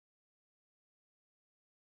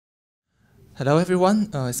Hello everyone,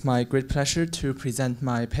 it's my great pleasure to present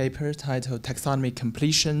my paper titled Taxonomy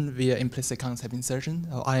Completion via Implicit Concept Insertion.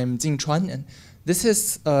 I am Jingchuan, and this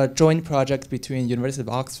is a joint project between University of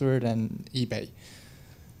Oxford and eBay.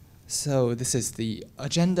 So this is the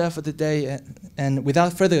agenda for the day, and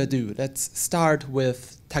without further ado, let's start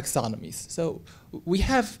with taxonomies. So we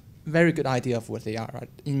have a very good idea of what they are. Right?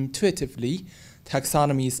 Intuitively,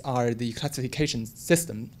 taxonomies are the classification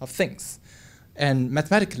system of things. And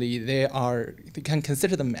mathematically, they can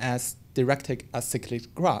consider them as directed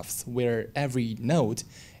acyclic graphs, where every node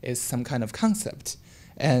is some kind of concept,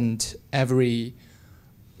 and every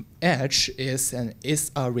edge is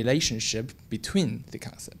a relationship between the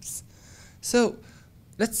concepts. So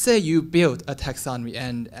let's say you build a taxonomy,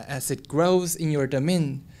 and as it grows in your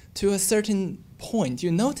domain to a certain point, you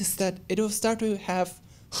notice that it will start to have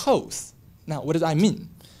holes. Now, what do I mean?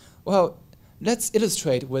 Well, let's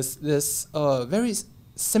illustrate with this very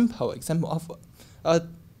simple example of a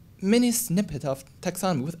mini snippet of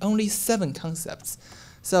taxonomy with only 7 concepts.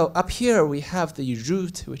 So up here we have the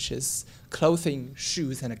root, which is clothing,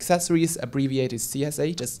 shoes, and accessories, abbreviated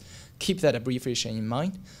CSA. Just keep that abbreviation in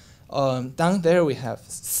mind. Down there we have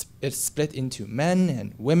it split into men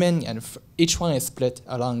and women, and each one is split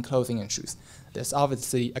along clothing and shoes. There's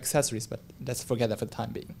obviously accessories, but let's forget that for the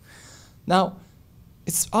time being. Now,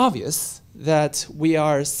 it's obvious that we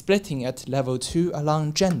are splitting at level 2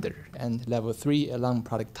 along gender and level 3 along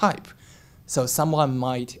product type. So someone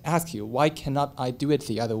might ask you, why cannot I do it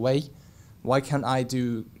the other way? Why can't I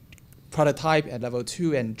do product type at level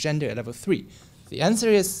 2 and gender at level 3? The answer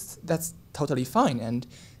is that's totally fine, and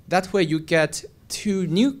that way you get 2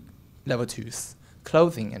 new level 2s,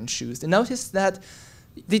 clothing and shoes. And notice that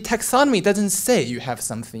the taxonomy doesn't say you have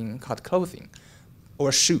something called clothing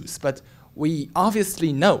or shoes, but we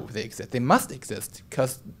obviously know they exist. They must exist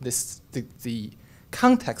because the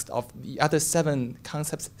context of the other 7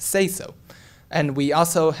 concepts say so. And we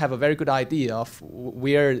also have a very good idea of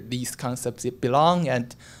where these concepts belong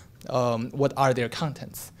and what are their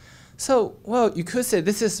contents. So, well, you could say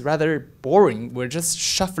this is rather boring. We're just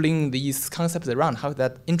shuffling these concepts around. How is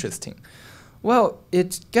that interesting? Well,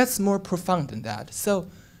 it gets more profound than that. So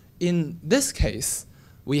in this case,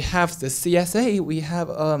 we have the CSA, we have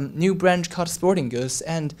a new branch called sporting goods,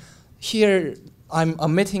 and here I'm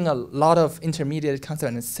omitting a lot of intermediate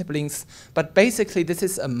concepts and siblings, but basically this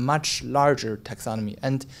is a much larger taxonomy.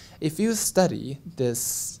 And if you study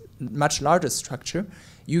this much larger structure,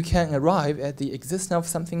 you can arrive at the existence of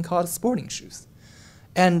something called sporting shoes.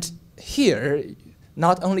 And here,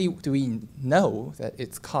 not only do we know that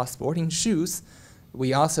it's called sporting shoes,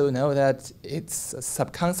 we also know that it's a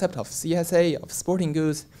subconcept of CSA, of sporting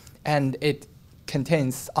goods, and it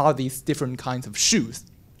contains all these different kinds of shoes,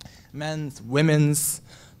 men's, women's,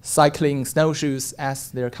 cycling, snowshoes as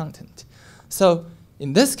their content. So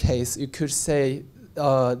in this case, you could say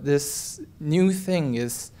this new thing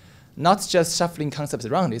is not just shuffling concepts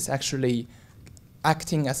around, it's actually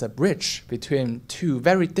acting as a bridge between 2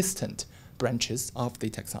 very distant branches of the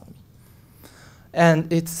taxonomy. And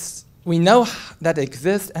we know that they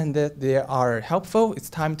exist and that they are helpful. It's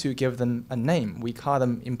time to give them a name. We call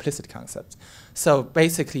them implicit concepts. So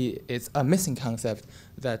basically, it's a missing concept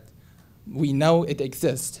that we know it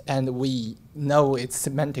exists, and we know its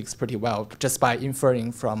semantics pretty well just by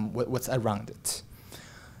inferring from what's around it.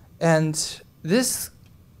 And this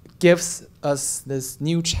gives us this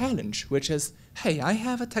new challenge, which is, hey, I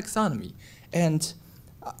have a taxonomy, and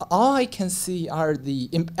all I can see are the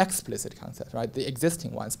explicit concepts, right, the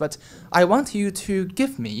existing ones. But I want you to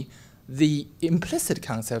give me the implicit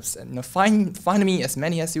concepts and find me as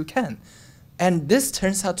many as you can. And this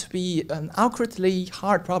turns out to be an awkwardly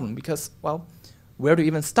hard problem because, well, where to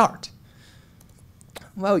even start?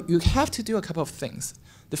 Well, you have to do a couple of things.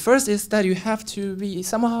 The first is that you have to be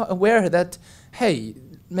somehow aware that, hey,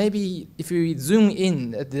 maybe if you zoom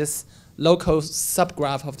in at this local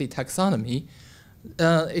subgraph of the taxonomy,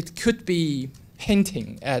 it could be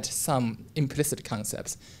hinting at some implicit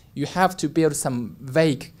concepts. You have to build some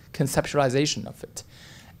vague conceptualization of it.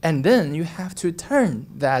 And then you have to turn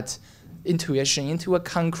that intuition into a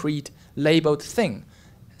concrete labeled thing.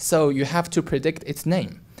 So you have to predict its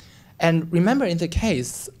name. And remember, in the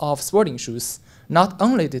case of sporting shoes, not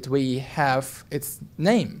only did we have its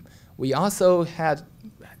name, we also had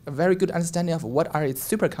a very good understanding of what are its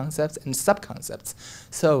superconcepts and subconcepts.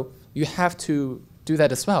 So you have to do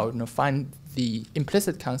that as well, find the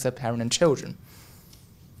implicit concept, parent and children.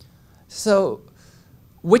 So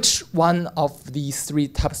which one of these 3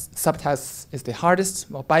 subtasks is the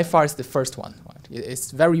hardest? Well, by far it's the first one. Right?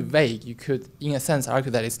 It's very vague. You could, in a sense,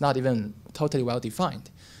 argue that it's not even totally well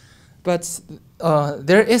defined. But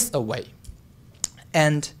there is a way.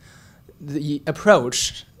 And the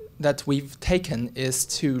approach that we've taken is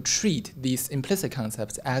to treat these implicit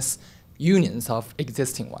concepts as unions of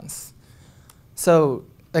existing ones. So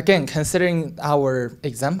again, considering our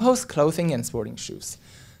examples, clothing and sporting shoes,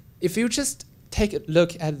 if you just take a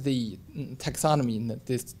look at the taxonomy,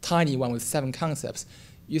 this tiny one with 7 concepts,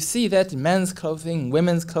 you see that men's clothing,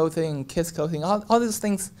 women's clothing, kids' clothing, all these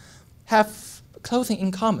things have clothing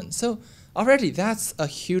in common. So already that's a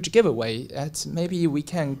huge giveaway that maybe we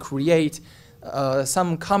can create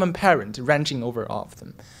some common parent ranging over all of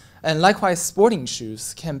them. And likewise, sporting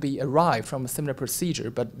shoes can be arrived from a similar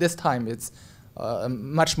procedure, but this time it's a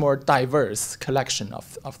much more diverse collection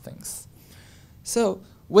of things. So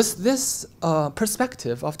with this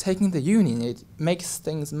perspective of taking the union, it makes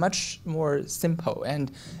things much more simple,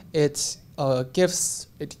 and it gives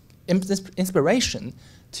inspiration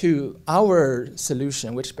to our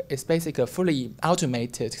solution, which is basically a fully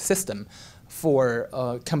automated system for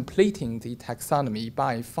completing the taxonomy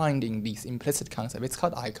by finding these implicit concepts. It's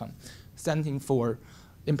called ICON, standing for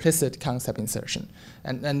Implicit Concept Insertion.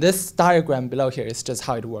 And this diagram below here is just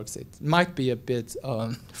how it works. It might be a bit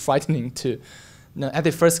frightening to at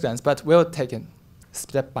the first glance, but we'll take it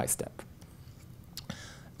step by step.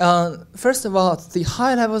 First of all, the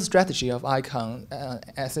high-level strategy of ICON,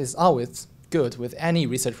 as is always good with any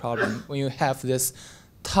research problem, when you have this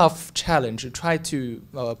tough challenge, you try to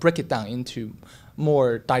break it down into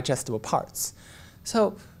more digestible parts.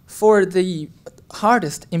 So for the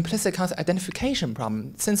hardest implicit concept identification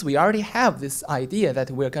problem, since we already have this idea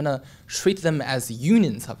that we're going to treat them as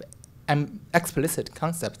unions of explicit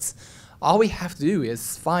concepts, all we have to do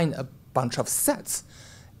is find a bunch of sets.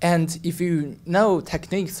 And if you know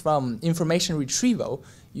techniques from information retrieval,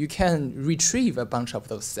 you can retrieve a bunch of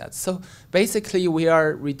those sets. So basically, we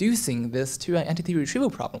are reducing this to an entity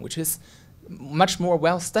retrieval problem, which is much more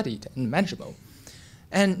well-studied and manageable.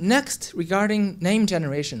 And next, regarding name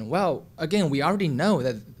generation, well, again, we already know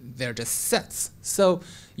that they're just sets. So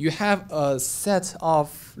you have a set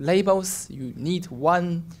of labels. You need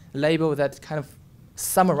one label that kind of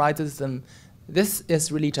summarizes them. This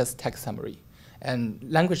is really just text summary. And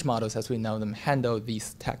language models, as we know them, handle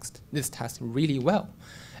this text really well.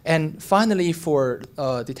 And finally, for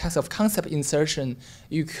the task of concept insertion,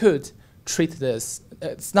 you could treat this.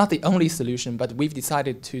 It's not the only solution, but we've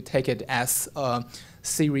decided to take it as a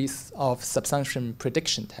series of subsumption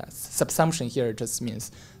prediction tests. Subsumption here just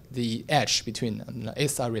means the edge between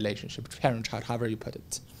is-are relationship, parent-child, however you put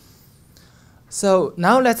it. So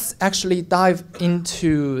now let's actually dive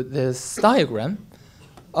into this diagram.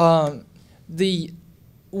 The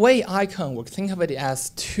way ICON works, think of it as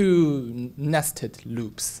 2 nested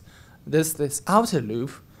loops. This outer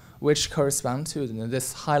loop, which corresponds to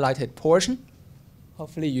this highlighted portion.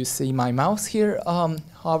 Hopefully you see my mouse here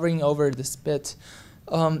hovering over this bit.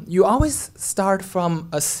 You always start from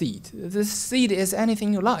a seed. This seed is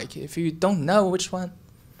anything you like. If you don't know which one,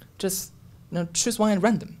 just choose one at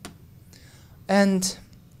random. And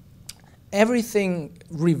everything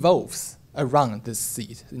revolves around this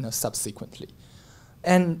seed, subsequently.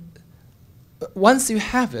 And once you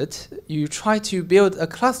have it, you try to build a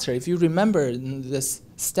cluster. If you remember this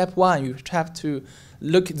step 1, you have to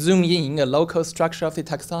zoom in a local structure of the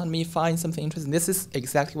taxonomy, find something interesting. This is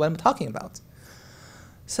exactly what I'm talking about.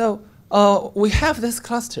 So we have this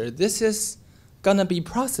cluster. This is going to be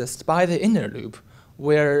processed by the inner loop,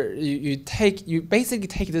 where you basically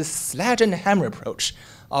take this sledge and hammer approach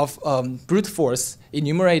of brute force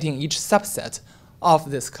enumerating each subset of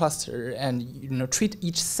this cluster and treat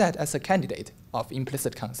each set as a candidate of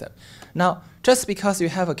implicit concept. Now, just because you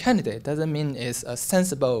have a candidate doesn't mean it's a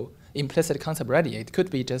sensible implicit concept ready. It could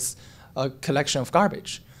be just a collection of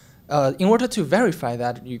garbage. In order to verify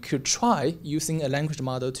that, you could try using a language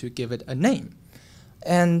model to give it a name.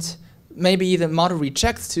 And maybe the model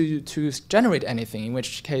rejects to generate anything, in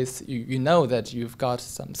which case you know that you've got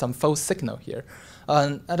some false signal here.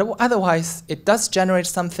 Otherwise, it does generate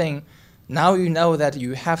something. Now you know that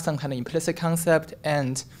you have some kind of implicit concept,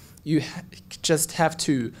 and you just have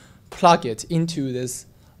to plug it into this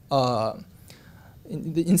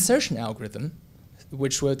the insertion algorithm,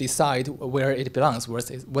 which will decide where it belongs, what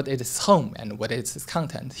it is home, and what is its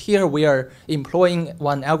content. Here we are employing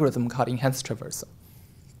one algorithm called enhanced traversal.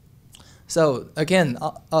 So again,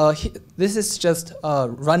 this is just a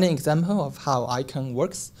running example of how ICON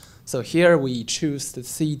works. So here we choose the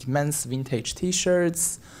seed men's vintage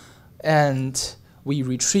T-shirts, and we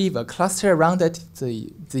retrieve a cluster around it.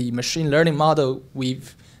 The machine learning model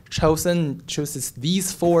we've chooses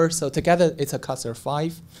these 4, so together it's a cluster of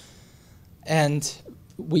 5. And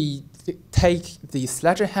we take the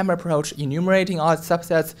sledgehammer approach, enumerating all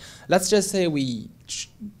subsets. Let's just say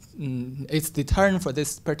it's the turn for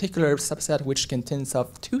this particular subset, which contains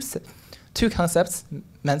of two concepts: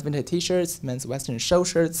 men's vintage T-shirts, men's Western show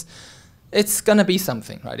shirts. It's gonna be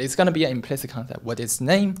something, right? It's gonna be an implicit concept. What is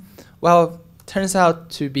name? Well, turns out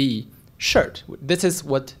to be shirt. This is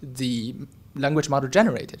what the language model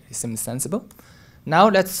generated. It seems sensible. Now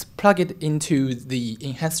let's plug it into the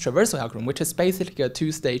enhanced traversal algorithm, which is basically a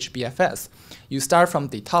two-stage BFS. You start from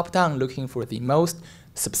the top down, looking for the most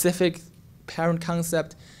specific parent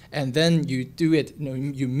concept, and then you do it,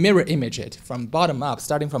 you mirror image it from bottom up,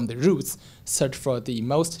 starting from the roots, search for the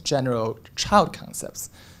most general child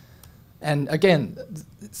concepts. And again,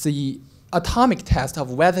 the atomic test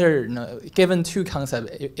of whether given two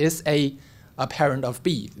concept is a parent of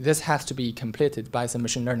B, this has to be completed by some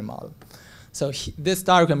machine learning model. So this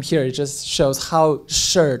diagram here just shows how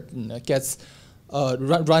shirt gets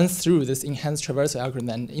runs through this enhanced traversal algorithm,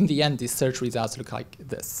 and in the end, the search results look like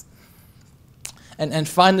this. And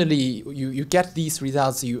finally, you get these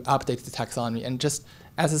results, you update the taxonomy, and just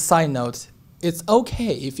as a side note, it's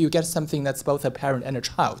okay if you get something that's both a parent and a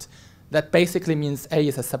child. That basically means A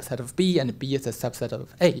is a subset of B and B is a subset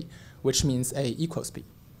of A, which means A equals B.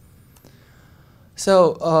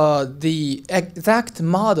 So the exact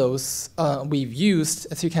models we've used,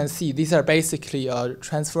 as you can see, these are basically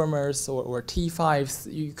transformers or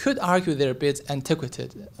T5s. You could argue they're a bit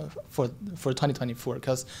antiquated for 2024,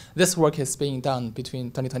 because this work is being done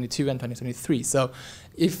between 2022 and 2023. So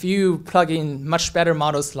if you plug in much better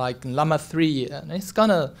models like Llama 3, it's going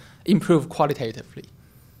to improve qualitatively.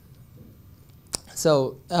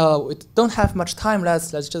 So we don't have much time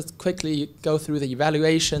left. Let's just quickly go through the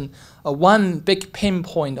evaluation. One big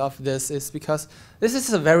pinpoint of this is because this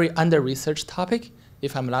is a very under-researched topic,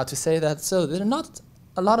 if I'm allowed to say that. So there are not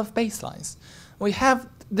a lot of baselines. We have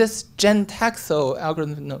this Taxo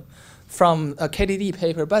algorithm from a KDD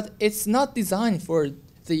paper, but it's not designed for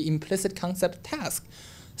the implicit concept task.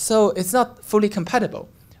 So it's not fully compatible.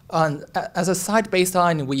 As a side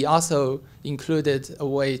baseline, we also included a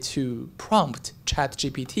way to prompt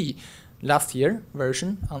ChatGPT last year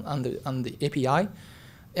version on the API,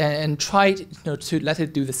 and tried to let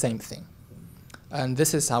it do the same thing. And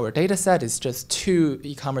this is our data set. It's just 2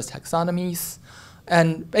 e-commerce taxonomies.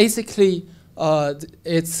 And basically,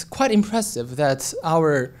 it's quite impressive that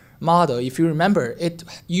our model, if you remember, it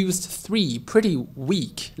used 3 pretty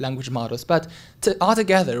weak language models, but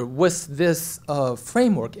altogether with this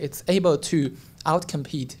framework, it's able to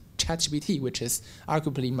outcompete ChatGPT, which is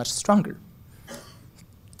arguably much stronger.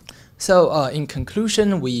 So in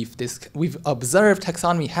conclusion, we've observed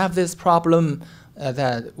taxonomy have this problem,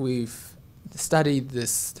 that we've studied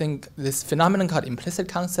this phenomenon called implicit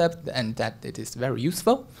concept, and that it is very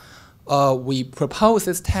useful. We propose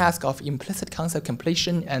this task of implicit concept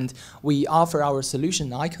completion, and we offer our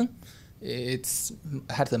solution icon. It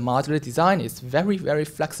has a modular design. It's very, very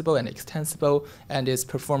flexible and extensible, and it's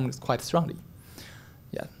performed quite strongly.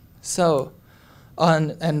 Yeah. So,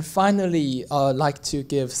 and finally, I'd like to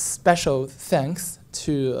give special thanks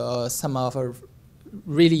to some of our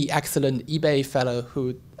really excellent eBay fellow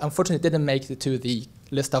who unfortunately didn't make it to the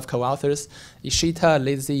list of co-authors: Ishita,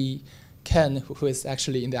 Lizzie, Ken, who is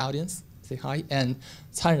actually in the audience, say hi, and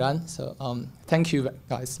Canran. So thank you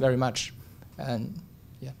guys very much. And